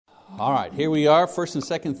All right, here we are, 1st and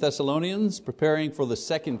 2nd Thessalonians, preparing for the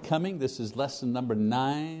second coming. This is lesson number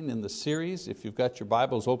 9 in the series. If you've got your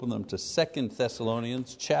Bibles, open them to 2nd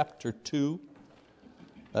Thessalonians chapter 2.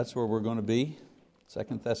 That's where we're going to be,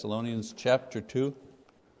 2nd Thessalonians chapter 2.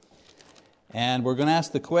 And we're going to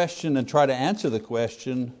ask the question and try to answer the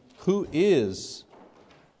question, who is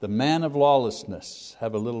the man of lawlessness?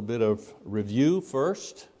 Have a little bit of review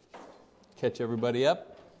first, catch everybody up.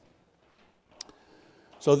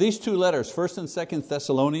 So these two letters, 1st and 2nd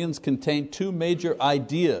Thessalonians, contain two major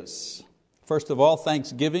ideas. First of all,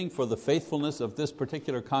 thanksgiving for the faithfulness of this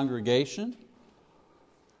particular congregation,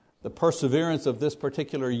 the perseverance of this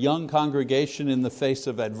particular young congregation in the face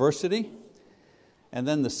of adversity. And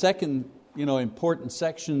then the second important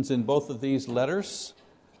sections in both of these letters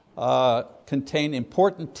contain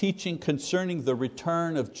important teaching concerning the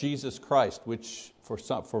return of Jesus Christ, which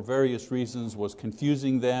for various reasons was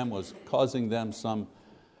confusing them, was causing them some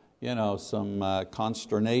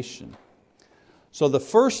consternation. So the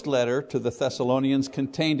first letter to the Thessalonians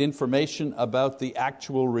contained information about the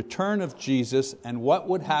actual return of Jesus and what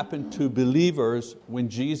would happen to believers when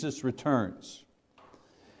Jesus returns.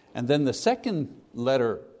 And then the second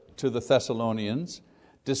letter to the Thessalonians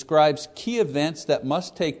describes key events that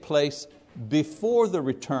must take place before the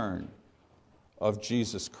return of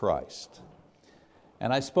Jesus Christ.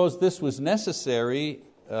 And I suppose this was necessary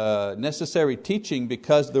teaching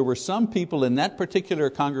because there were some people in that particular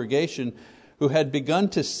congregation who had begun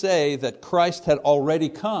to say that Christ had already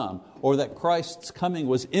come, or that Christ's coming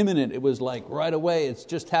was imminent. It was like right away, it's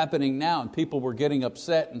just happening now, and people were getting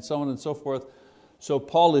upset and so on and so forth. So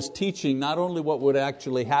Paul is teaching not only what would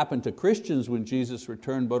actually happen to Christians when Jesus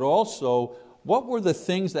returned, but also what were the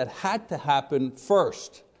things that had to happen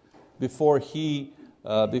first before He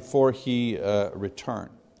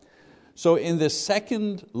returned. So in this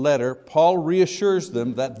second letter, Paul reassures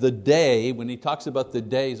them that the day, when he talks about the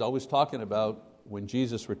day, he's always talking about when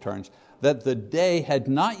Jesus returns, that the day had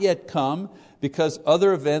not yet come because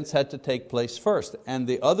other events had to take place first. And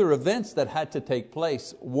the other events that had to take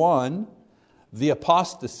place, one, the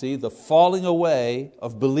apostasy, the falling away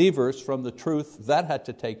of believers from the truth, that had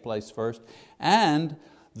to take place first, and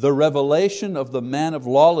the revelation of the man of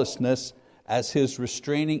lawlessness as his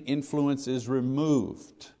restraining influence is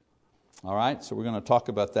removed. All right, so we're going to talk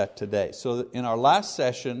about that today. So in our last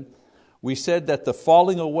session, we said that the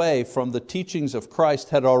falling away from the teachings of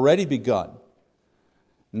Christ had already begun.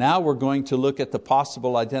 Now we're going to look at the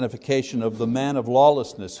possible identification of the man of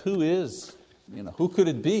lawlessness. Who could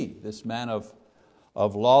it be, this man of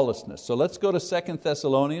lawlessness? So let's go to 2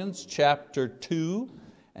 Thessalonians chapter 2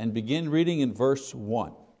 and begin reading in verse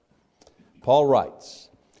 1. Paul writes,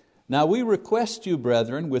 "Now we request you,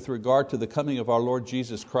 brethren, with regard to the coming of our Lord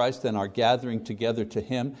Jesus Christ and our gathering together to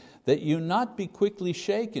Him, that you not be quickly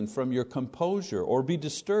shaken from your composure, or be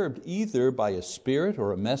disturbed either by a spirit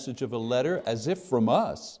or a message of a letter, as if from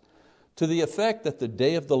us, to the effect that the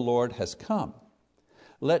day of the Lord has come.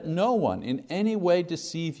 Let no one in any way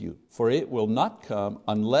deceive you, for it will not come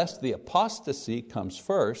unless the apostasy comes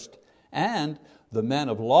first, and the man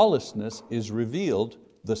of lawlessness is revealed,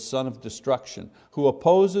 the son of destruction, who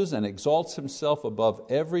opposes and exalts himself above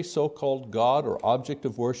every so-called God or object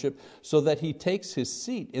of worship, so that he takes his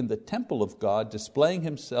seat in the temple of God, displaying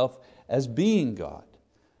himself as being God.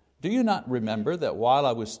 Do you not remember that while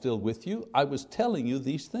I was still with you, I was telling you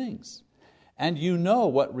these things? And you know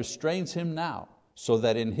what restrains him now, so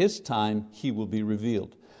that in his time he will be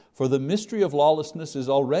revealed. For the mystery of lawlessness is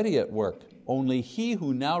already at work. Only he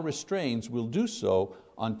who now restrains will do so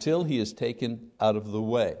until he is taken out of the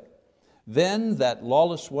way. Then that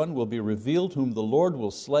lawless one will be revealed, whom the Lord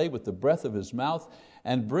will slay with the breath of His mouth,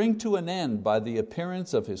 and bring to an end by the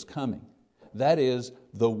appearance of His coming. That is,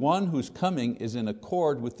 the one whose coming is in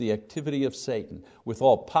accord with the activity of Satan, with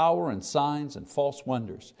all power and signs and false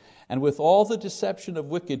wonders, and with all the deception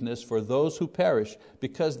of wickedness for those who perish,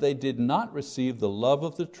 because they did not receive the love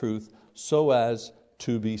of the truth so as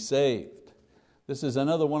to be saved." This is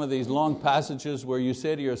another one of these long passages where you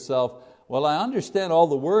say to yourself, well, I understand all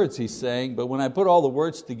the words he's saying, but when I put all the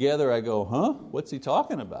words together, I go, what's he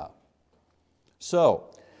talking about? So,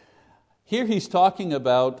 here he's talking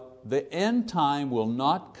about the end time will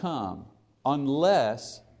not come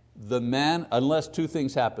unless two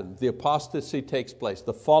things happen. The apostasy takes place,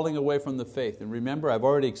 the falling away from the faith. And remember, I've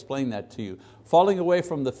already explained that to you. Falling away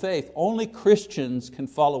from the faith, only Christians can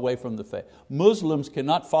fall away from the faith. Muslims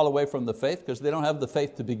cannot fall away from the faith because they don't have the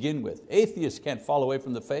faith to begin with. Atheists can't fall away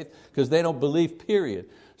from the faith because they don't believe, period.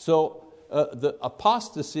 So the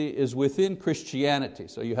apostasy is within Christianity.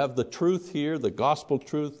 So you have the truth here, the gospel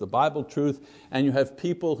truth, the Bible truth, and you have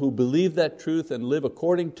people who believe that truth and live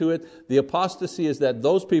according to it. The apostasy is that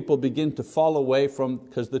those people begin to fall away from,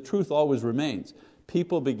 because the truth always remains.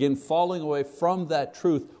 People begin falling away from that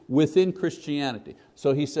truth within Christianity.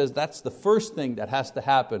 So he says that's the first thing that has to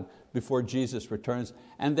happen before Jesus returns.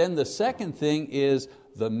 And then the second thing is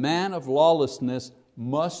the man of lawlessness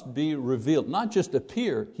must be revealed. Not just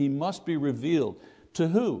appear, he must be revealed. To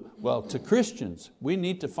who? Well, to Christians. We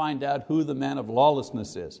need to find out who the man of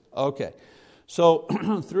lawlessness is. Okay, so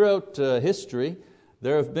throughout history,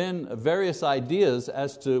 there have been various ideas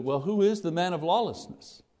as to, well, who is the man of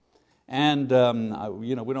lawlessness? And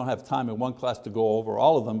we don't have time in one class to go over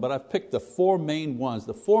all of them, but I've picked the four main ones,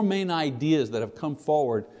 the four main ideas that have come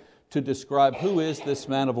forward to describe who is this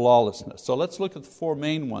man of lawlessness. So let's look at the four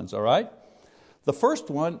main ones, all right? The first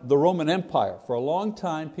one, the Roman Empire. For a long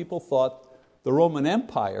time, people thought the Roman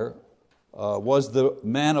Empire was the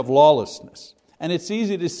man of lawlessness. And it's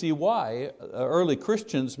easy to see why early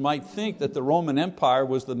Christians might think that the Roman Empire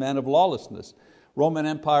was the man of lawlessness. Roman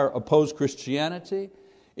Empire opposed Christianity.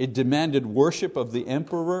 It demanded worship of the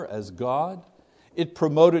emperor as God. It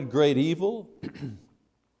promoted great evil.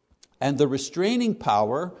 And the restraining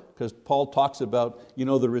power, because Paul talks about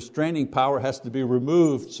the restraining power has to be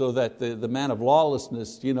removed so that the man of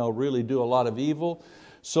lawlessness really do a lot of evil.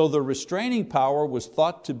 So the restraining power was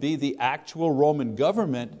thought to be the actual Roman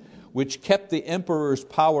government, which kept the emperor's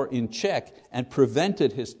power in check and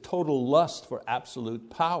prevented his total lust for absolute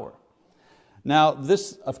power. Now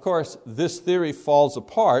this theory falls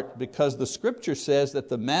apart because the scripture says that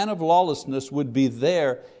the man of lawlessness would be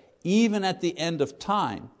there even at the end of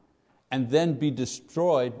time and then be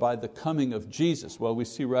destroyed by the coming of Jesus. Well, we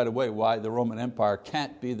see right away why the Roman Empire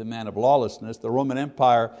can't be the man of lawlessness. The Roman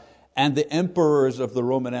Empire and the emperors of the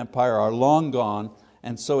Roman Empire are long gone,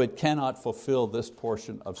 and so it cannot fulfill this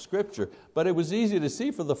portion of Scripture. But it was easy to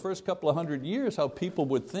see for the first couple of hundred years how people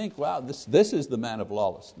would think, wow, this is the man of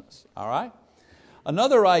lawlessness. All right?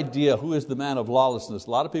 Another idea, who is the man of lawlessness?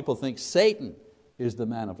 A lot of people think Satan is the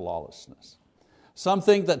man of lawlessness. Some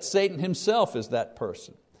think that Satan himself is that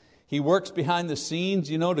person. He works behind the scenes,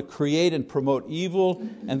 to create and promote evil,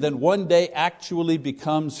 and then one day actually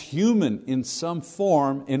becomes human in some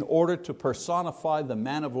form in order to personify the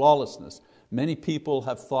man of lawlessness. Many people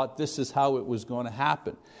have thought this is how it was going to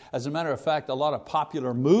happen. As a matter of fact, a lot of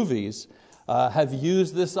popular movies have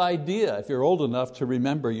used this idea. If you're old enough to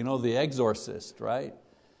remember, The Exorcist, right?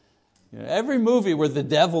 Every movie where the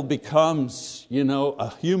devil becomes,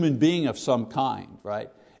 a human being of some kind, right,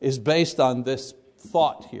 is based on this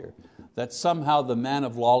thought here, that somehow the man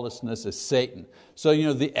of lawlessness is Satan. So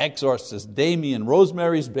The Exorcist, Damien,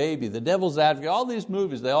 Rosemary's Baby, The Devil's Advocate, all these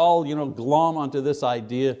movies, they all glom onto this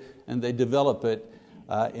idea and they develop it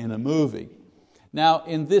in a movie. Now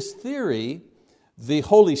in this theory, the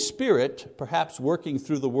Holy Spirit, perhaps working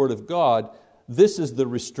through the Word of God, this is the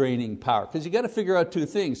restraining power. Because you got to figure out two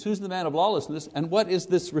things. Who's the man of lawlessness and what is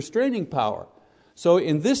this restraining power? So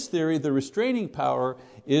in this theory, the restraining power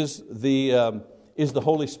is the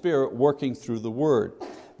Holy Spirit working through the Word.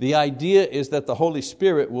 The idea is that the Holy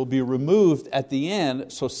Spirit will be removed at the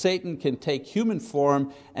end so Satan can take human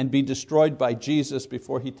form and be destroyed by Jesus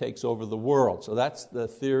before he takes over the world. So that's the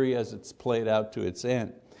theory as it's played out to its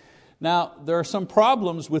end. Now, there are some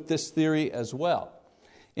problems with this theory as well.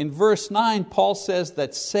 In verse 9, Paul says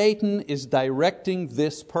that Satan is directing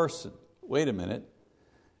this person. Wait a minute.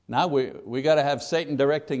 Now we got to have Satan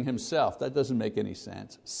directing himself. That doesn't make any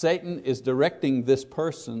sense. Satan is directing this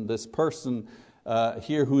person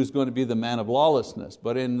here who is going to be the man of lawlessness.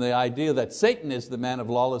 But in the idea that Satan is the man of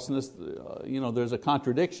lawlessness, there's a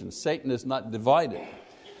contradiction. Satan is not divided.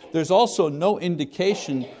 There's also no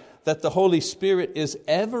indication that the Holy Spirit is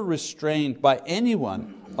ever restrained by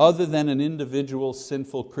anyone other than an individual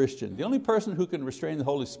sinful Christian. The only person who can restrain the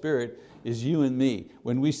Holy Spirit is you and me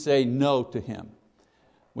when we say no to Him.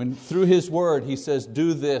 When through His Word He says,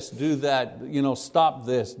 do this, do that, stop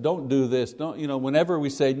this, don't do this. Whenever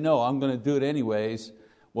we say, no, I'm going to do it anyways,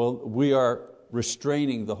 well, we are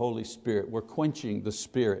restraining the Holy Spirit. We're quenching the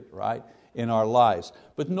Spirit, right, in our lives.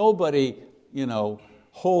 But nobody,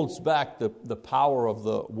 holds back the power of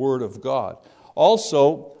the Word of God.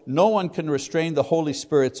 Also, no one can restrain the Holy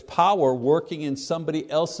Spirit's power working in somebody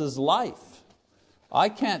else's life. I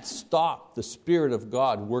can't stop the Spirit of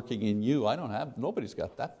God working in you. Nobody's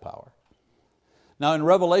got that power. Now in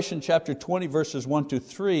Revelation chapter 20 verses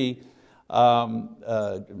 1-3,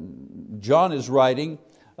 John is writing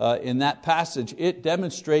in that passage, it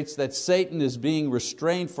demonstrates that Satan is being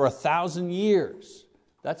restrained for 1,000 years.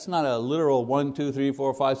 That's not a literal 1, 2, 3,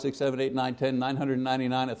 4, 5, 6, 7, 8, 9, 10,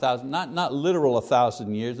 999, 1,000. Not literal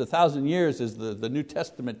 1,000 years. 1,000 years is the New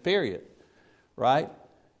Testament period, right?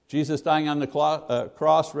 Jesus dying on the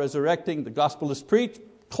cross, resurrecting, the gospel is preached,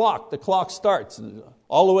 the clock starts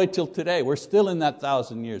all the way till today. We're still in that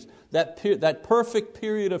 1,000 years. That perfect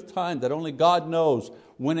period of time that only God knows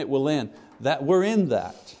when it will end. That we're in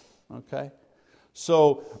that. Okay?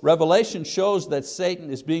 So Revelation shows that Satan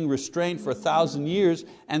is being restrained for 1,000 years,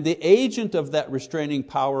 and the agent of that restraining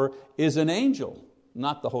power is an angel,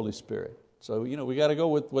 not the Holy Spirit. So we got to go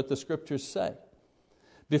with what the Scriptures say.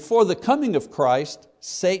 Before the coming of Christ,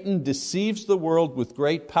 Satan deceives the world with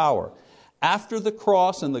great power. After the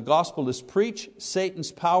cross and the gospel is preached,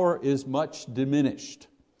 Satan's power is much diminished.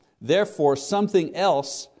 Therefore, something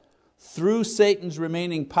else, through Satan's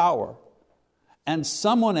remaining power, and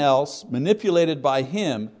someone else, manipulated by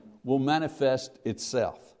him, will manifest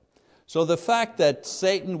itself. So the fact that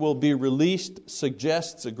Satan will be released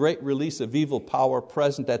suggests a great release of evil power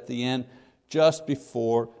present at the end, just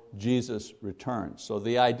before Jesus returns. So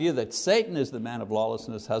the idea that Satan is the man of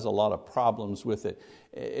lawlessness has a lot of problems with it.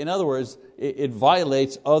 In other words, it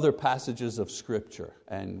violates other passages of Scripture.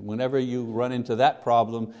 And whenever you run into that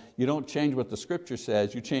problem, you don't change what the Scripture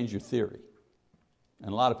says, you change your theory.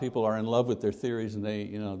 And a lot of people are in love with their theories and they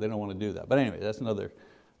don't want to do that. But anyway, that's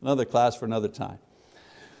another class for another time.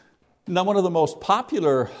 Now, one of the most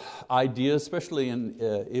popular ideas, especially in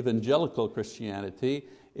evangelical Christianity,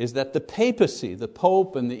 is that the papacy, the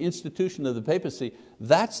Pope and the institution of the papacy,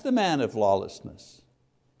 that's the man of lawlessness.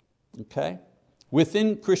 Okay?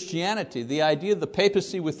 Within Christianity, the idea of the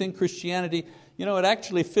papacy within Christianity, it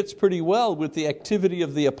actually fits pretty well with the activity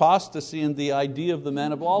of the apostasy and the idea of the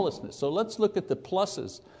man of lawlessness. So let's look at the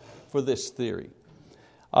pluses for this theory.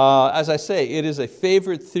 As I say, it is a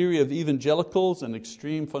favorite theory of evangelicals and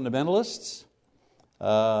extreme fundamentalists.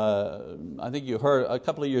 I think you heard a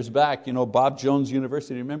couple of years back, Bob Jones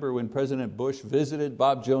University. Remember when President Bush visited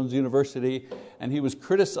Bob Jones University and he was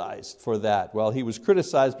criticized for that? Well, he was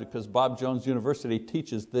criticized because Bob Jones University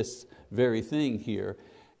teaches this very thing here.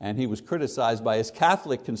 And he was criticized by his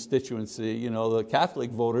Catholic constituency, the Catholic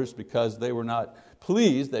voters, because they were not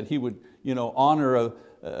pleased that he would honor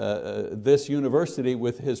this university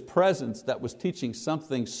with his presence that was teaching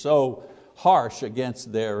something so harsh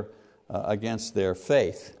against their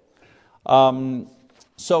faith.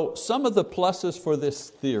 So some of the pluses for this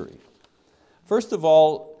theory. First of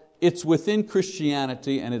all, it's within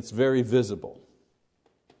Christianity and it's very visible.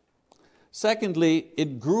 Secondly,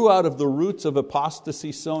 it grew out of the roots of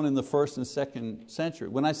apostasy sown in the 1st and 2nd century.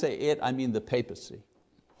 When I say it, I mean the papacy.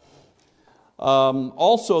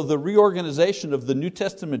 Also, the reorganization of the New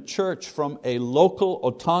Testament church from a local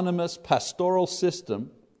autonomous pastoral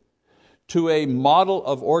system to a model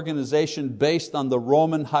of organization based on the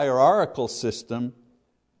Roman hierarchical system,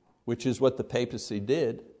 which is what the papacy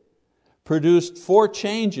did, produced 4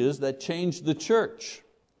 changes that changed the church.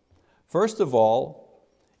 First of all,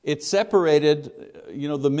 it separated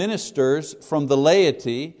the ministers from the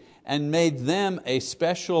laity and made them a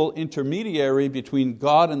special intermediary between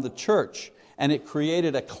God and the church. And it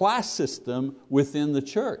created a class system within the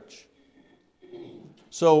church.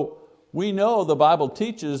 So we know the Bible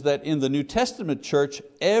teaches that in the New Testament church,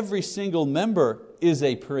 every single member is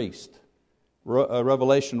a priest.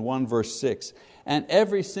 Revelation 1 verse 6. And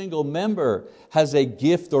every single member has a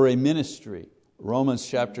gift or a ministry. Romans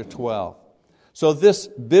chapter 12. So this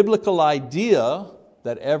biblical idea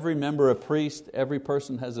that every member a priest, every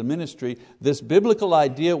person has a ministry, this biblical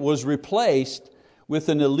idea was replaced with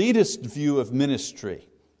an elitist view of ministry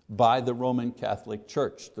by the Roman Catholic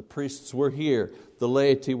Church. The priests were here, the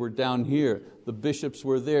laity were down here, the bishops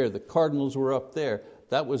were there, the cardinals were up there.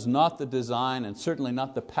 That was not the design and certainly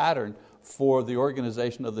not the pattern for the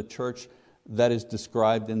organization of the church that is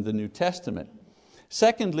described in the New Testament.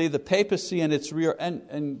 Secondly, the papacy and its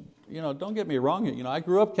don't get me wrong here. I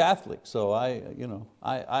grew up Catholic, so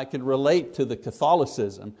I can relate to the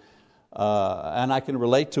Catholicism, and I can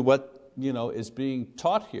relate to what is being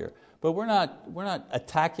taught here. But we're not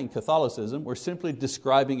attacking Catholicism. We're simply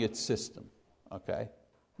describing its system. Okay,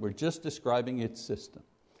 we're just describing its system.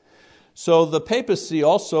 So the papacy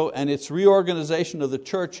also and its reorganization of the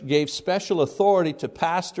church gave special authority to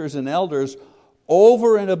pastors and elders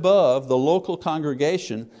over and above the local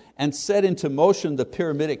congregation and set into motion the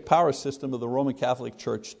pyramidic power system of the Roman Catholic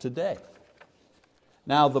Church today.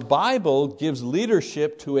 Now the Bible gives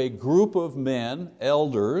leadership to a group of men,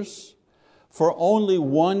 elders, for only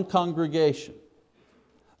one congregation.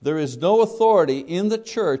 There is no authority in the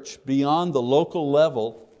church beyond the local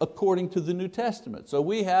level according to the New Testament. So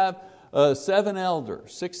we have 6, 7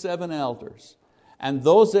 elders. And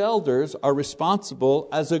those elders are responsible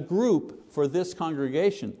as a group for this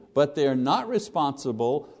congregation, but they are not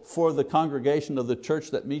responsible for the congregation of the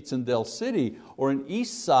church that meets in Del City or in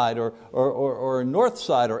East Side or North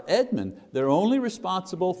Side or Edmond. They're only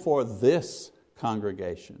responsible for this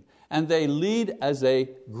congregation. And they lead as a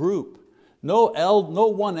group. No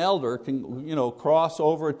one elder can cross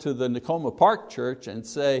over to the Nakoma Park Church and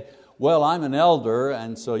say, well, I'm an elder,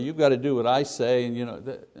 and so you've got to do what I say. And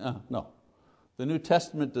no. The New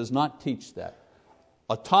Testament does not teach that.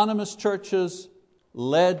 Autonomous churches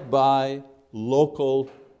led by local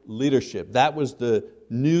leadership. That was the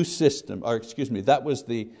new system, that was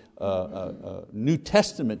the New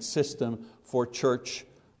Testament system for church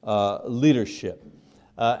leadership.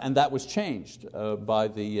 And that was changed by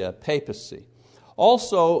the papacy.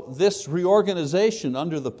 Also, this reorganization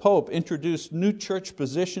under the Pope introduced new church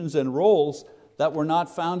positions and roles that were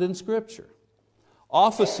not found in Scripture.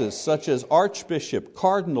 Offices such as archbishop,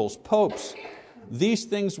 cardinals, popes, these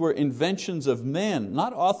things were inventions of men,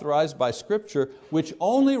 not authorized by Scripture, which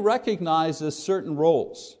only recognizes certain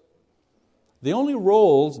roles. The only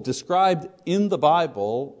roles described in the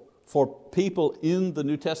Bible for people in the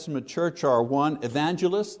New Testament church are: 1,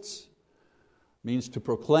 evangelists, means to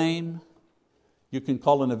proclaim. You can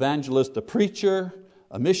call an evangelist a preacher,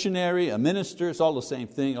 a missionary, a minister. It's all the same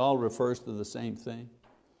thing, all refers to the same thing.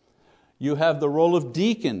 You have the role of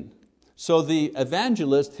deacon. So the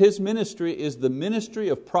evangelist, his ministry is the ministry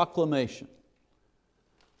of proclamation.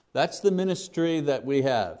 That's the ministry that we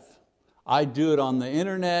have. I do it on the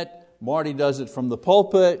internet. Marty does it from the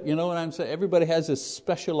pulpit. You know what I'm saying? Everybody has a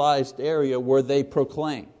specialized area where they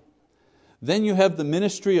proclaim. Then you have the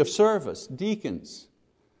ministry of service, deacons.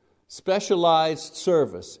 Specialized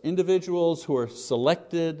service, individuals who are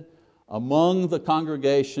selected among the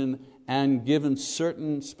congregation and given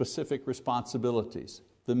certain specific responsibilities,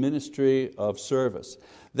 the ministry of service.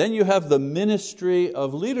 Then you have the ministry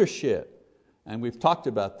of leadership, and we've talked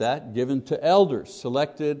about that, given to elders,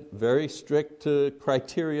 selected, very strict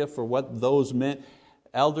criteria for what those meant.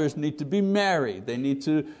 Elders need to be married. They need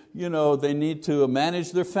to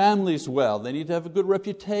manage their families well. They need to have a good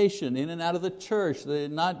reputation in and out of the church. They're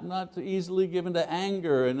not easily given to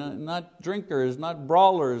anger, and not drinkers, not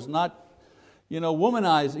brawlers, not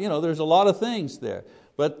womanized. There's a lot of things there.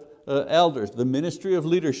 But elders, the ministry of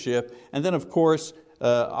leadership, and then of course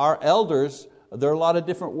our elders. There are a lot of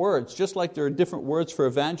different words. Just like there are different words for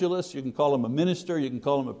evangelists, you can call them a minister, you can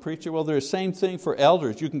call them a preacher. Well, there's the same thing for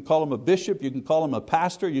elders. You can call them a bishop, you can call them a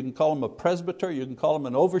pastor, you can call them a presbyter, you can call them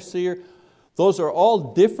an overseer. Those are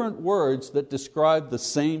all different words that describe the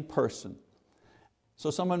same person.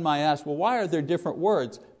 So someone might ask, well, why are there different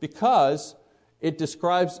words? Because it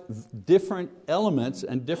describes different elements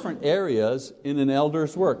and different areas in an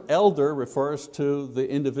elder's work. Elder refers to the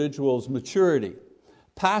individual's maturity.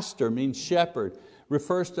 Pastor means shepherd,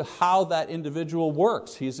 refers to how that individual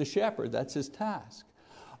works. He's a shepherd, that's his task.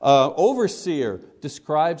 Overseer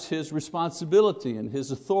describes his responsibility and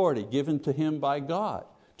his authority given to him by God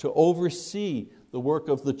to oversee the work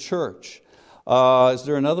of the church. Is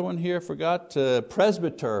there another one here? I forgot.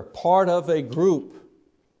 Presbyter, part of a group.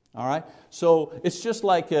 All right. So it's just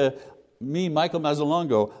like me, Michael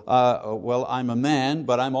Mazzalongo. Well, I'm a man,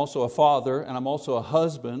 but I'm also a father, and I'm also a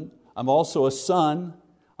husband. I'm also a son.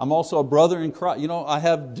 I'm also a brother in Christ. I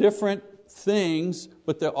have different things,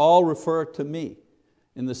 but they all refer to me.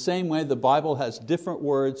 In the same way, the Bible has different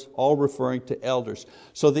words, all referring to elders.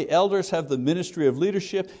 So the elders have the ministry of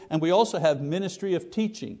leadership, and we also have ministry of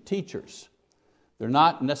teaching, teachers. They're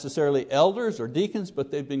not necessarily elders or deacons, but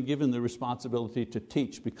they've been given the responsibility to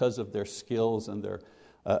teach because of their skills and their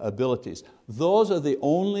abilities. Those are the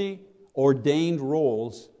only ordained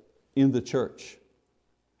roles in the church.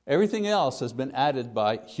 Everything else has been added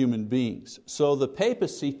by human beings. So the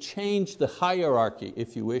papacy changed the hierarchy,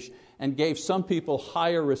 if you wish, and gave some people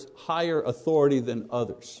higher authority than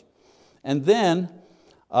others. And then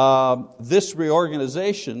this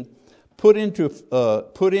reorganization put into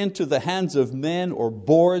the hands of men or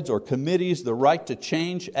boards or committees the right to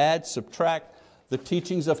change, add, subtract the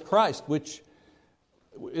teachings of Christ, which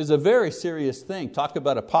is a very serious thing. Talk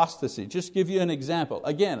about apostasy. Just give you an example.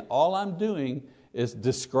 Again, all I'm doing is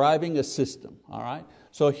describing a system. All right?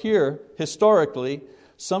 So here, historically,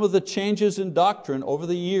 some of the changes in doctrine over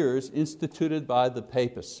the years instituted by the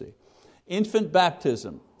papacy. Infant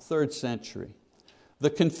baptism, 3rd century. The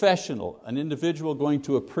confessional, an individual going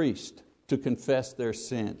to a priest to confess their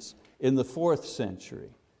sins, in the 4th century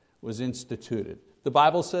was instituted. The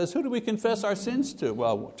Bible says, who do we confess our sins to?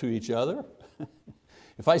 Well, to each other.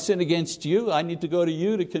 If I sin against you, I need to go to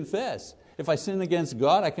you to confess. If I sin against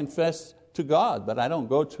God, I confess to God, but I don't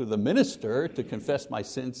go to the minister to confess my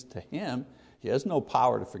sins to him. He has no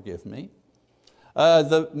power to forgive me.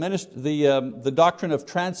 The doctrine of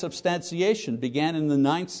transubstantiation began in the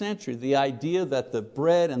 9th century. The idea that the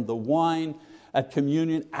bread and the wine at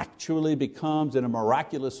communion actually becomes, in a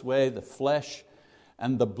miraculous way, the flesh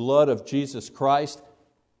and the blood of Jesus Christ,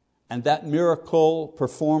 and that miracle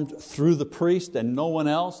performed through the priest and no one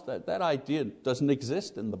else, that idea doesn't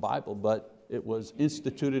exist in the Bible, but it was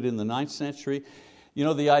instituted in the 9th century. You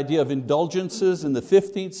know, the idea of indulgences in the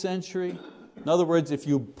 15th century. In other words, if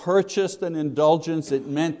you purchased an indulgence, it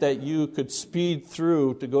meant that you could speed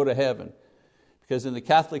through to go to heaven. Because in the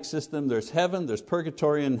Catholic system, there's heaven, there's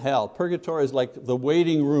purgatory and hell. Purgatory is like the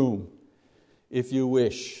waiting room, if you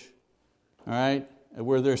wish. All right?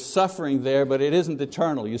 Where there's suffering there, but it isn't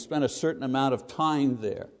eternal. You spend a certain amount of time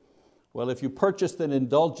there. Well, if you purchased an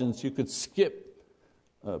indulgence, you could skip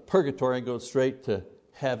purgatory and go straight to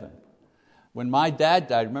heaven. When my dad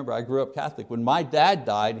died, remember I grew up Catholic. When my dad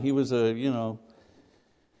died, he was with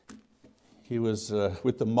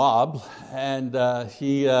the mob, and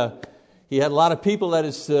he had a lot of people at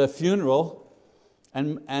his funeral,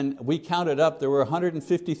 and we counted up, there were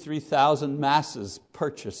 153,000 masses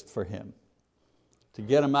purchased for him to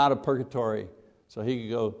get him out of purgatory so he could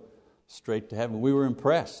go straight to heaven. We were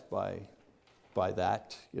impressed by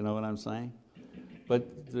that, you know what I'm saying?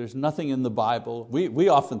 But there's nothing in the Bible. We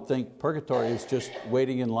often think purgatory is just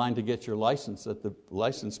waiting in line to get your license at the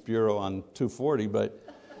license bureau on 240, but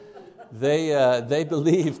they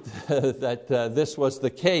believed that this was the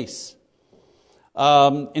case.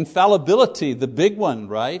 Infallibility, the big one,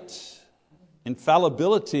 right?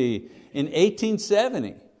 Infallibility in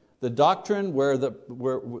 1870, the doctrine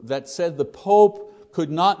that said the Pope could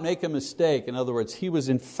not make a mistake. In other words, he was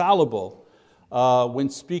infallible when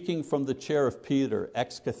speaking from the chair of Peter,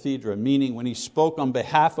 ex cathedra, meaning when he spoke on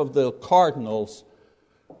behalf of the cardinals,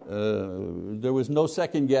 there was no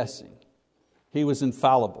second guessing. He was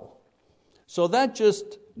infallible. So that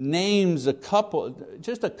just names a couple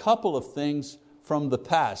of things from the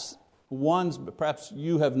past. Ones, perhaps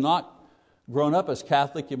you have not grown up as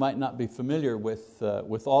Catholic, you might not be familiar with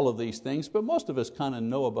all of these things, but most of us kind of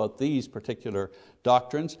know about these particular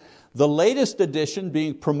doctrines. The latest edition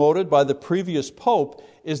being promoted by the previous Pope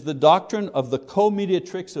is the doctrine of the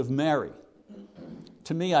co-mediatrix of Mary.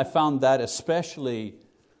 To me, I found that especially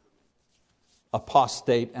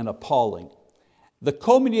apostate and appalling. The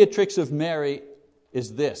co-mediatrix of Mary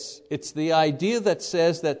is this. It's the idea that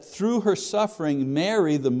says that through her suffering,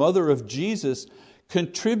 Mary, the mother of Jesus,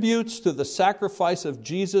 contributes to the sacrifice of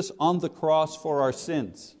Jesus on the cross for our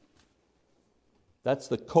sins. That's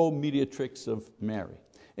the co-mediatrix of Mary.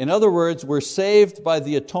 In other words, we're saved by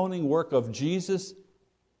the atoning work of Jesus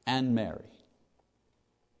and Mary.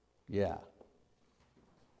 Yeah,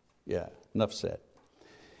 enough said.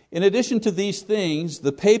 In addition to these things,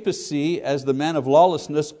 the papacy, as the man of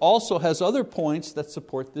lawlessness, also has other points that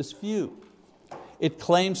support this view. It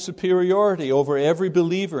claims superiority over every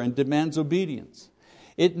believer and demands obedience.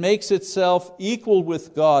 It makes itself equal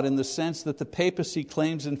with God in the sense that the papacy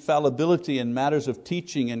claims infallibility in matters of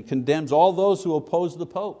teaching and condemns all those who oppose the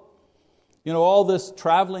Pope. You know, all this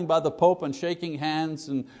traveling by the Pope and shaking hands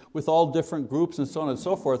and with all different groups and so on and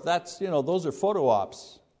so forth, those are photo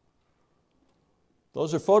ops.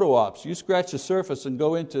 Those are photo ops. You scratch the surface and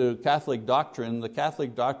go into Catholic doctrine. The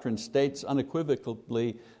Catholic doctrine states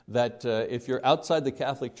unequivocally that if you're outside the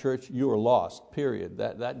Catholic Church, you are lost, period.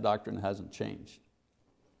 That doctrine hasn't changed.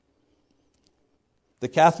 The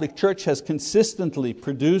Catholic Church has consistently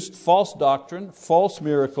produced false doctrine, false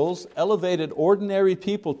miracles, elevated ordinary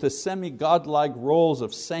people to semi-godlike roles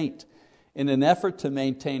of saint in an effort to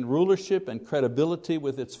maintain rulership and credibility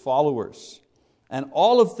with its followers. And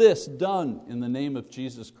all of this done in the name of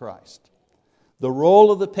Jesus Christ. The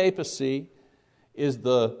role of the papacy is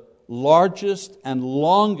the largest and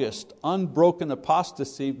longest unbroken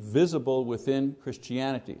apostasy visible within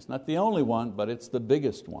Christianity. It's not the only one, but it's the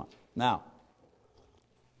biggest one. Now,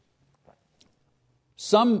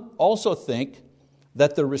 some also think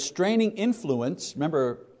that the restraining influence,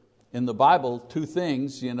 remember in the Bible, two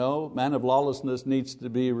things, man of lawlessness needs to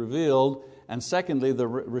be revealed, and secondly, the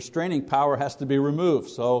restraining power has to be removed.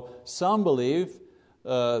 So some believe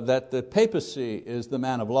that the papacy is the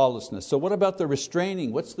man of lawlessness. So what about the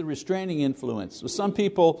restraining? What's the restraining influence? Well, some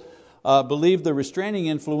people believe the restraining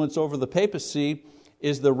influence over the papacy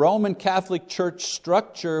is the Roman Catholic Church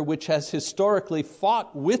structure, which has historically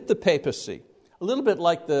fought with the papacy. A little bit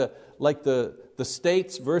like the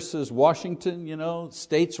states versus Washington,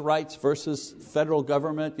 states' rights versus federal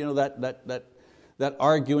government, that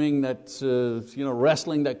arguing, that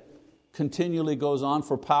wrestling that continually goes on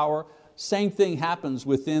for power. same thing happens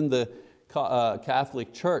within the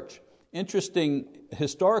Catholic Church. Interesting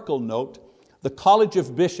historical note, the College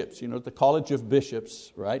of Bishops, the College of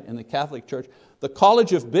Bishops, right, in the Catholic Church, the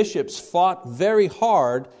College of Bishops fought very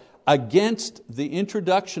hard against the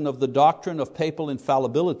introduction of the doctrine of papal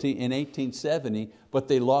infallibility in 1870, but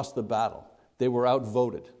they lost the battle. They were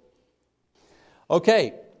outvoted.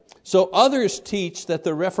 Okay, so others teach that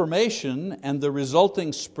the Reformation and the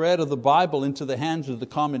resulting spread of the Bible into the hands of the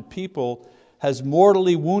common people has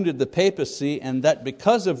mortally wounded the papacy, and that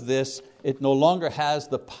because of this, it no longer has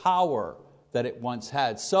the power that it once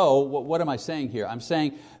had. So, what am I saying here? I'm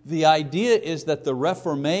saying the idea is that the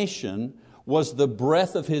Reformation was the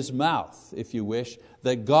breath of His mouth, if you wish,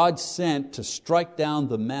 that God sent to strike down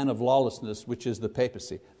the man of lawlessness, which is the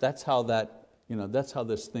papacy. That's how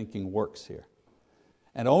this thinking works here.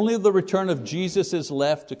 And only the return of Jesus is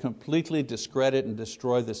left to completely discredit and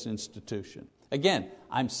destroy this institution. Again,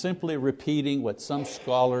 I'm simply repeating what some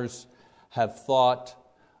scholars have thought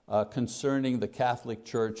concerning the Catholic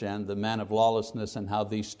Church and the man of lawlessness and how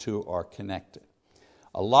these two are connected.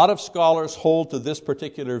 A lot of scholars hold to this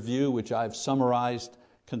particular view, which I've summarized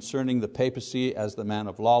concerning the papacy as the man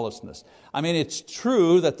of lawlessness. I mean, it's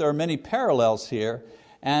true that there are many parallels here,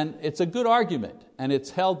 and it's a good argument, and it's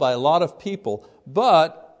held by a lot of people,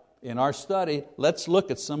 but in our study, let's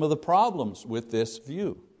look at some of the problems with this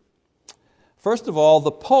view. First of all,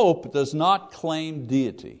 the Pope does not claim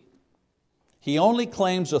deity. He only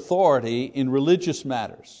claims authority in religious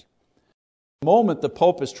matters. At the moment, the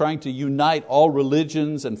Pope is trying to unite all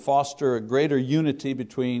religions and foster a greater unity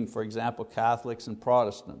between, for example, Catholics and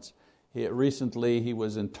Protestants. Recently, he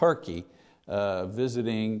was in Turkey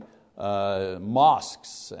visiting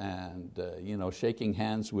mosques and shaking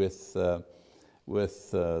hands with the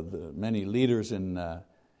many leaders in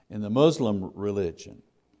the Muslim religion.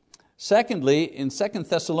 Secondly, in 2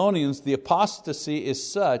 Thessalonians, the apostasy is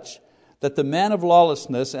such that the man of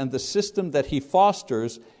lawlessness and the system that he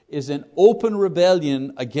fosters is an open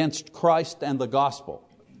rebellion against Christ and the gospel,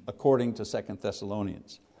 according to 2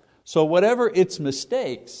 Thessalonians. So whatever its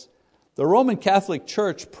mistakes, the Roman Catholic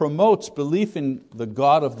Church promotes belief in the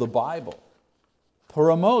God of the Bible,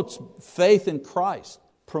 promotes faith in Christ,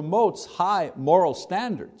 promotes high moral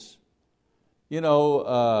standards.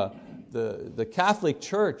 The Catholic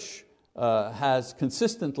Church has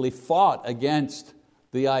consistently fought against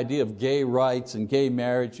the idea of gay rights and gay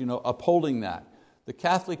marriage, upholding that. The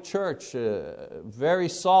Catholic Church, very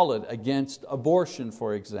solid against abortion,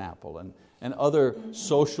 for example, and other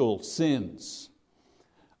social sins.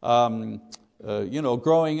 Growing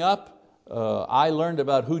up, I learned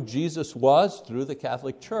about who Jesus was through the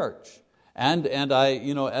Catholic Church. And I,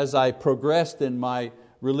 as I progressed in my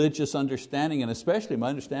religious understanding, and especially my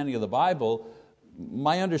understanding of the Bible,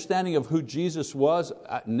 my understanding of who Jesus was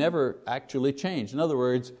never actually changed. In other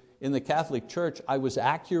words, in the Catholic Church, I was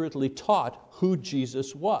accurately taught who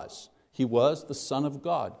Jesus was. He was the Son of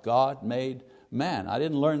God. God made man. I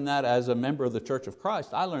didn't learn that as a member of the Church of Christ.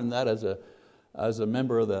 I learned that as a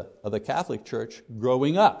member of the Catholic Church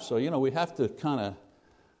growing up. So we have to kind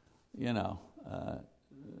of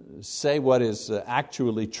say what is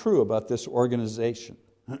actually true about this organization.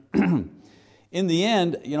 In the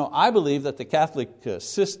end, I believe that the Catholic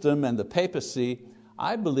system and the papacy,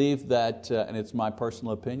 I believe that, and it's my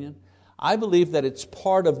personal opinion, I believe that it's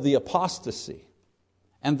part of the apostasy,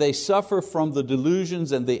 and they suffer from the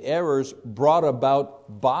delusions and the errors brought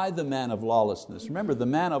about by the man of lawlessness. Remember, the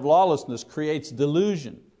man of lawlessness creates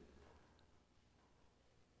delusion.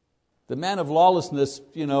 The man of lawlessness,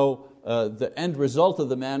 the end result of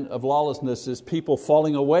the man of lawlessness is people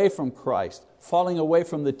falling away from Christ, falling away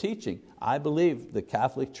from the teaching. I believe the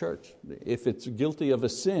Catholic Church, if it's guilty of a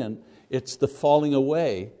sin, it's the falling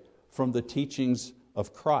away from the teachings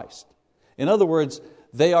of Christ. In other words,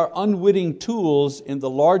 they are unwitting tools in the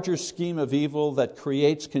larger scheme of evil that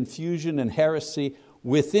creates confusion and heresy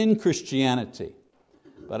within Christianity.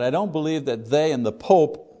 But I don't believe that they and the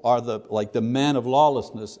Pope are like the man of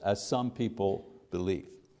lawlessness, as some people believe.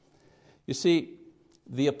 You see,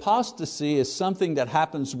 the apostasy is something that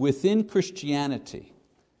happens within Christianity.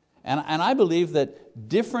 And I believe that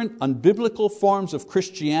different unbiblical forms of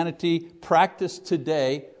Christianity practiced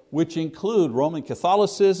today, which include Roman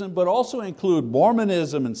Catholicism, but also include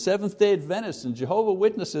Mormonism and Seventh-day Adventists and Jehovah's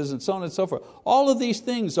Witnesses and so on and so forth. All of these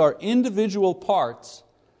things are individual parts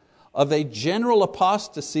of a general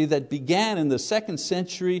apostasy that began in the 2nd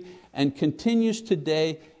century and continues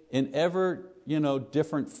today in ever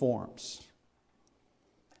different forms.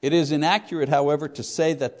 It is inaccurate, however, to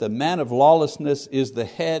say that the man of lawlessness is the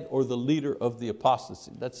head or the leader of the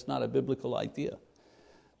apostasy. That's not a biblical idea.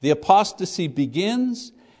 The apostasy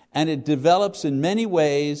begins and it develops in many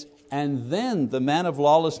ways, and then the man of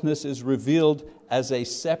lawlessness is revealed as a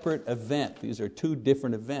separate event. These are two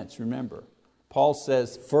different events, remember. Paul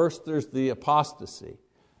says first there's the apostasy,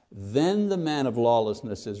 then the man of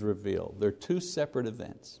lawlessness is revealed. They're two separate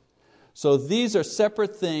events. So these are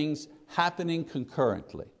separate things happening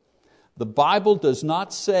concurrently. The Bible does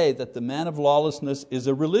not say that the man of lawlessness is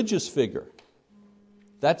a religious figure.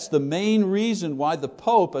 That's the main reason why the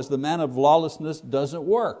Pope as the man of lawlessness doesn't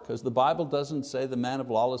work, because the Bible doesn't say the man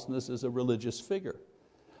of lawlessness is a religious figure.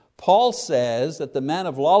 Paul says that the man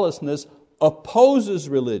of lawlessness opposes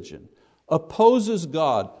religion, opposes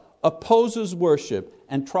God, opposes worship,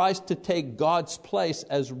 and tries to take God's place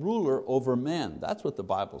as ruler over men. That's what the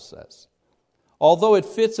Bible says. Although it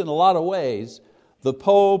fits in a lot of ways, the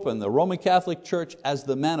Pope and the Roman Catholic Church as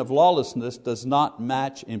the man of lawlessness does not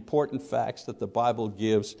match important facts that the Bible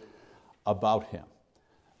gives about him.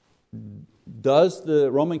 Does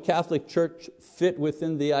the Roman Catholic Church fit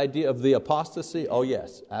within the idea of the apostasy? Oh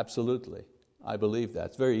yes, absolutely. I believe that.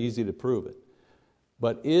 It's very easy to prove it.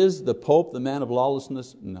 But is the Pope the man of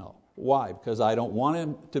lawlessness? No. Why? Because I don't want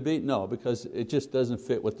him to be? No, because it just doesn't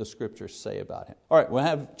fit what the Scriptures say about him. All right, we'll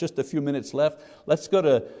have just a few minutes left. Let's go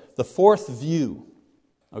to the fourth view.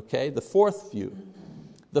 Okay, the fourth view.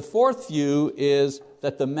 The fourth view is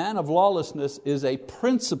that the man of lawlessness is a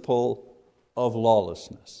principle of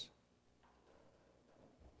lawlessness.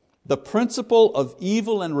 The principle of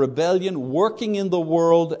evil and rebellion working in the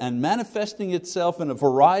world and manifesting itself in a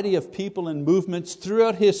variety of people and movements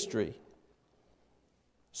throughout history.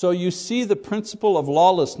 So you see the principle of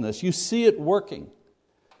lawlessness, you see it working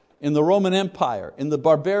in the Roman Empire, in the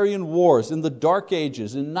barbarian wars, in the Dark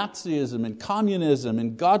Ages, in Nazism, in communism,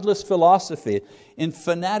 in godless philosophy, in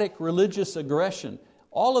fanatic religious aggression.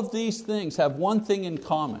 All of these things have one thing in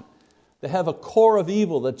common. They have a core of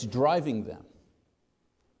evil that's driving them.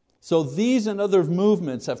 So these and other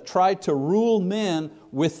movements have tried to rule men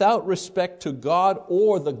without respect to God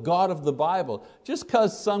or the God of the Bible. Just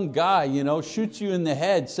because some guy shoots you in the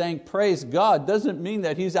head saying praise God doesn't mean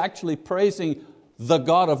that he's actually praising the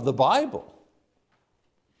God of the Bible.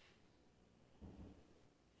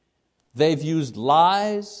 They've used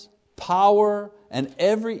lies, power, and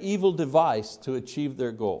every evil device to achieve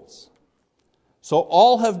their goals. So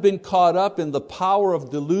all have been caught up in the power of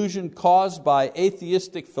delusion caused by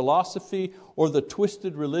atheistic philosophy or the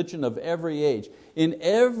twisted religion of every age. In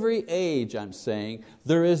every age, I'm saying,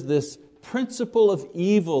 there is this principle of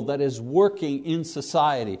evil that is working in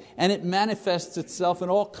society, and it manifests itself in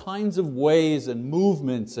all kinds of ways and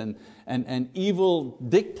movements and evil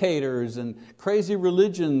dictators and crazy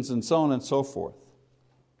religions and so on and so forth.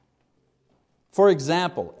 For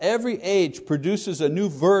example, every age produces a new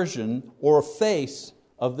version or a face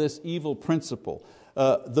of this evil principle.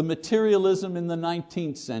 The materialism in the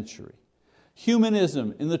 19th century,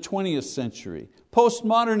 humanism in the 20th century,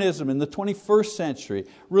 postmodernism in the 21st century,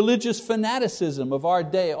 religious fanaticism of our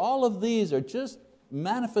day. All of these are just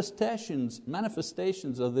manifestations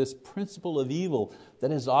of this principle of evil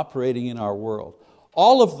that is operating in our world.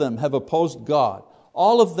 All of them have opposed God.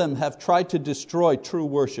 All of them have tried to destroy true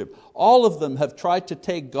worship. All of them have tried to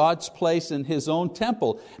take God's place in His own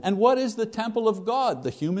temple. And what is the temple of God? The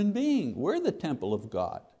human being. We're the temple of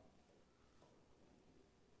God.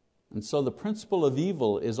 And so the principle of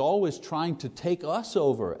evil is always trying to take us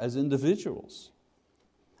over as individuals.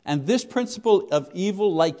 And this principle of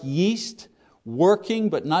evil, like yeast, working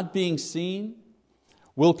but not being seen,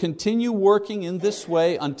 will continue working in this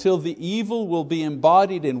way until the evil will be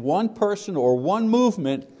embodied in one person or one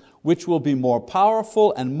movement, which will be more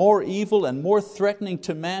powerful and more evil and more threatening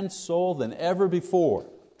to man's soul than ever before.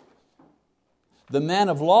 The man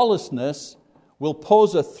of lawlessness will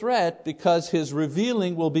pose a threat because his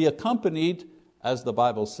revealing will be accompanied, as the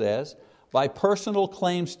Bible says, by personal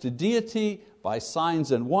claims to deity, by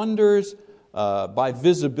signs and wonders, by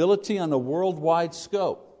visibility on a worldwide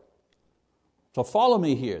scope. So follow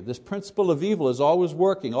me here. This principle of evil is always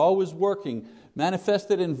working,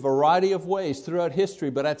 manifested in a variety of ways throughout history,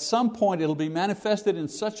 but at some point it'll be manifested in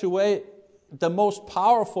such a way, the most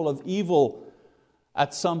powerful of evil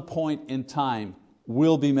at some point in time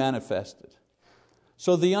will be manifested.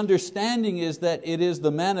 So the understanding is that it is the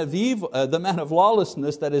man of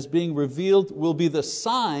lawlessness that is being revealed will be the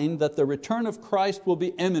sign that the return of Christ will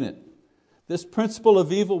be imminent. This principle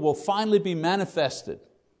of evil will finally be manifested.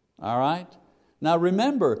 All right? Now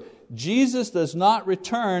remember, Jesus does not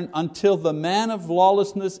return until the man of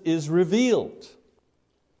lawlessness is revealed.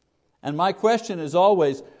 And my question is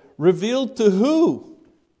always, revealed to who?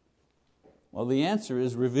 Well, the answer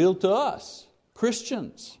is revealed to us,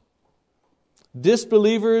 Christians.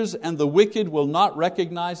 Disbelievers and the wicked will not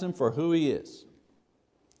recognize Him for who He is.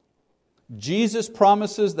 Jesus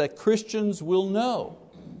promises that Christians will know.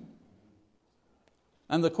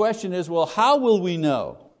 And the question is, well, how will we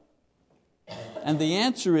know? And the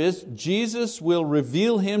answer is, Jesus will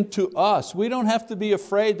reveal Him to us. We don't have to be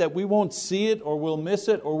afraid that we won't see it, or we'll miss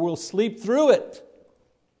it, or we'll sleep through it.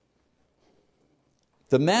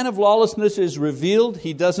 The man of lawlessness is revealed.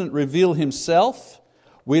 He doesn't reveal himself.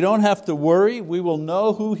 We don't have to worry. We will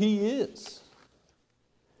know who he is.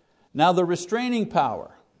 Now the restraining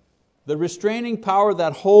power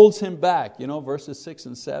that holds him back, verses 6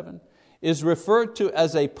 and 7, is referred to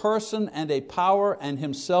as a person and a power and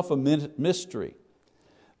himself a mystery.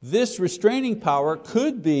 This restraining power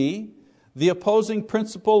could be the opposing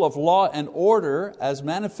principle of law and order as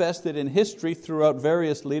manifested in history throughout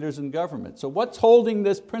various leaders and government. So what's holding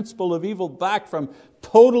this principle of evil back from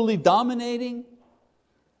totally dominating?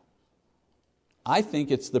 I think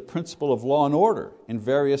it's the principle of law and order in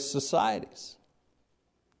various societies.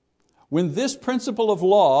 When this principle of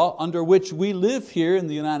law under which we live here in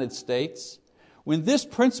the United States, when this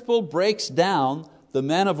principle breaks down, the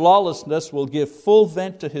man of lawlessness will give full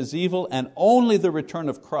vent to his evil, and only the return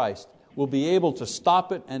of Christ will be able to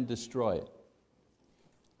stop it and destroy it.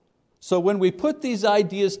 So when we put these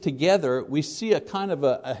ideas together, we see a kind of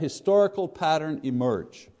a historical pattern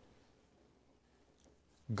emerge.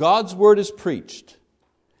 God's word is preached,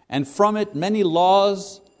 and from it many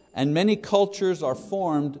laws and many cultures are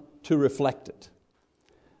formed to reflect it.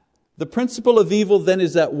 The principle of evil then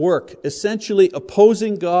is at work, essentially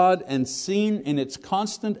opposing God and seen in its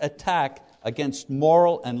constant attack against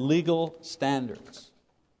moral and legal standards.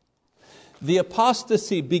 The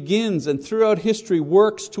apostasy begins and throughout history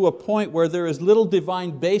works to a point where there is little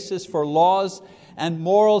divine basis for laws and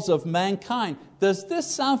morals of mankind. Does this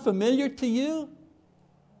sound familiar to you?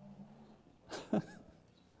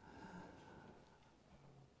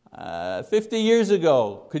 50 years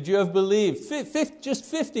ago, could you have believed, just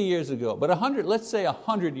 50 years ago, but 100, let's say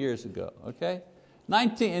 100 years ago, okay?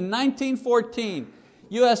 In 1914,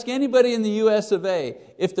 you ask anybody in the US of A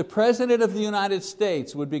if the President of the United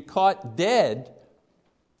States would be caught dead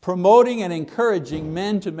promoting and encouraging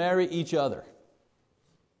men to marry each other,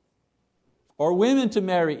 or women to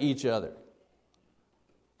marry each other.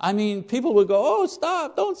 I mean, people would go, oh,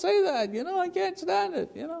 stop, don't say that, I can't stand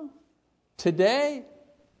it. Today,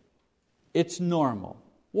 it's normal.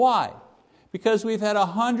 Why? Because we've had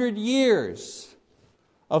 100 years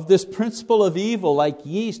of this principle of evil like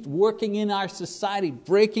yeast working in our society,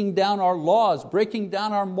 breaking down our laws, breaking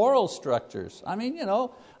down our moral structures. I mean,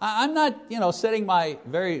 I'm not setting my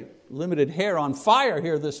very limited hair on fire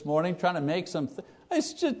here this morning trying to make some...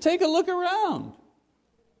 It's just take a look around.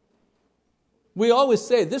 We always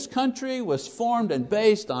say this country was formed and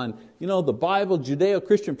based on the Bible,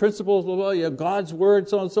 Judeo-Christian principles, blah, blah, God's word,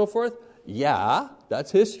 so on and so forth. Yeah,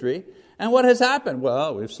 that's history. And what has happened?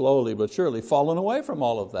 Well, we've slowly but surely fallen away from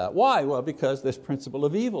all of that. Why? Well, because this principle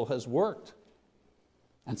of evil has worked.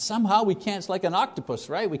 And somehow we can't, it's like an octopus,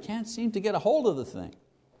 right? We can't seem to get a hold of the thing.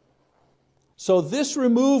 So this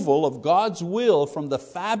removal of God's will from the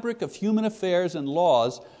fabric of human affairs and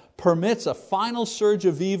laws permits a final surge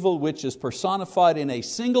of evil which is personified in a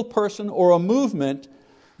single person or a movement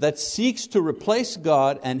that seeks to replace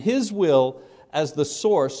God and His will as the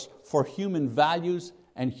source for human values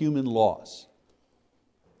and human laws.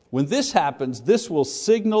 When this happens, this will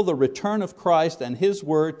signal the return of Christ and His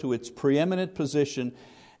word to its preeminent position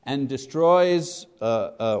and destroys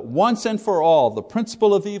once and for all the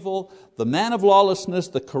principle of evil, the man of lawlessness,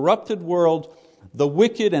 the corrupted world, the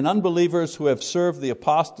wicked and unbelievers who have served the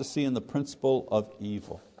apostasy and the principle of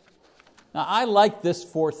evil. Now I like this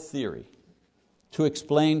fourth theory to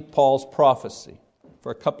explain Paul's prophecy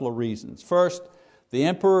for a couple of reasons. First, the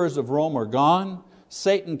emperors of Rome are gone.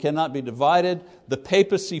 Satan cannot be divided. The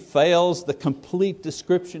papacy fails the complete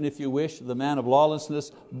description, if you wish, of the man of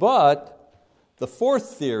lawlessness. But the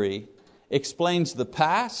fourth theory explains the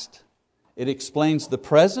past, it explains the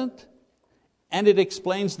present, and it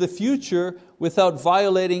explains the future without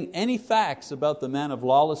violating any facts about the man of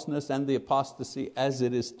lawlessness and the apostasy as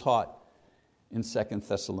it is taught in 2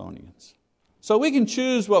 Thessalonians. So we can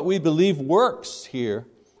choose what we believe works here,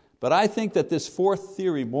 but I think that this fourth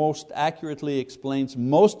theory most accurately explains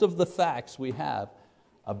most of the facts we have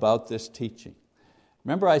about this teaching.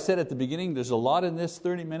 Remember I said at the beginning, there's a lot in this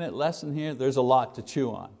 30-minute lesson here. There's a lot to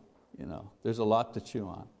chew on. There's a lot to chew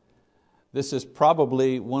on. This is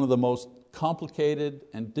probably one of the most complicated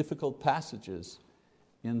and difficult passages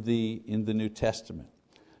in the New Testament.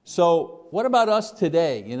 So what about us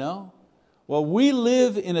today? Well, we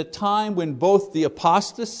live in a time when both the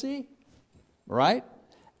apostasy, right?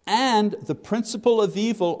 And the principle of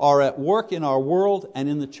evil are at work in our world and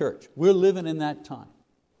in the church. We're living in that time.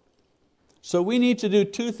 So we need to do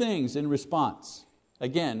two things in response.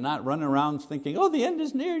 Again, not running around thinking, oh, the end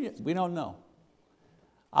is near. We don't know.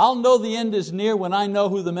 I'll know the end is near when I know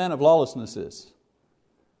who the man of lawlessness is.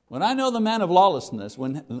 When I know the man of lawlessness,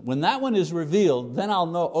 when that one is revealed, then I'll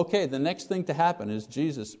know, okay, the next thing to happen is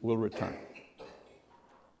Jesus will return.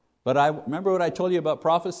 But remember what I told you about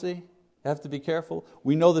prophecy? You have to be careful.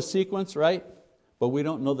 We know the sequence, right? But we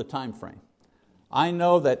don't know the time frame. I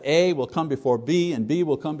know that A will come before B and B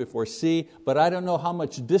will come before C, but I don't know how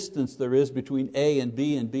much distance there is between A and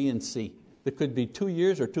B and C. It could be 2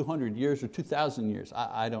 years or 200 years or 2,000 years.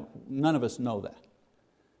 None of us know that.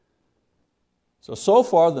 So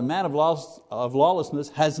far the man of lawlessness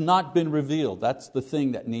has not been revealed. That's the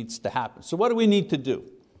thing that needs to happen. So what do we need to do?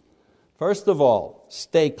 First of all,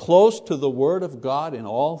 stay close to the Word of God in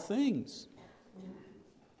all things.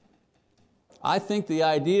 I think the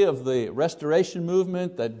idea of the Restoration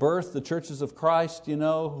movement that birthed the churches of Christ,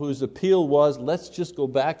 whose appeal was, let's just go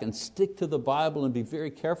back and stick to the Bible and be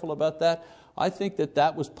very careful about that. I think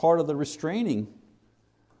that was part of the restraining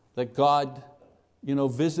that God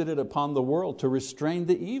visited upon the world to restrain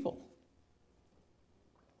the evil.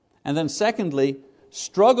 And then secondly,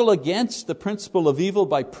 struggle against the principle of evil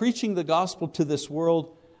by preaching the gospel to this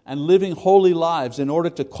world and living holy lives in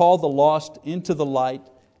order to call the lost into the light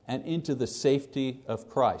and into the safety of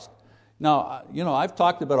Christ. Now, I've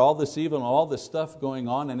talked about all this evil and all this stuff going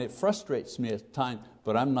on, and it frustrates me at times,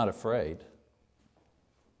 but I'm not afraid.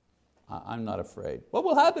 I'm not afraid. What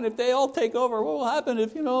will happen if they all take over? What will happen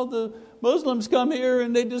if the Muslims come here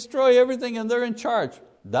and they destroy everything and they're in charge?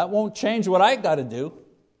 That won't change what I got to do.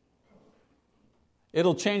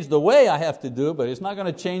 It'll change the way I have to do it, but it's not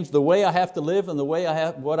going to change the way I have to live and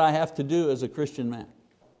what I have to do as a Christian man.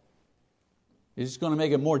 It's going to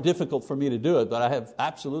make it more difficult for me to do it, but I have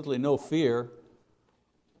absolutely no fear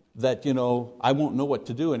that I won't know what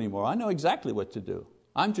to do anymore. I know exactly what to do.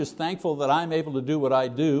 I'm just thankful that I'm able to do what I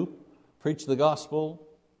do, preach the gospel,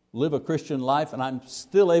 live a Christian life, and I'm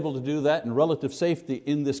still able to do that in relative safety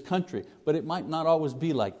in this country. But it might not always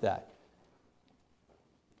be like that.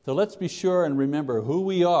 So let's be sure and remember who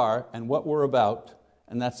we are and what we're about,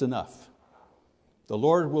 and that's enough. The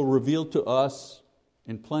Lord will reveal to us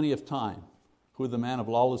in plenty of time who the man of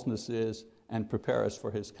lawlessness is and prepare us for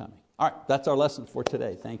His coming. All right, that's our lesson for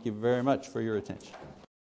today. Thank you very much for your attention.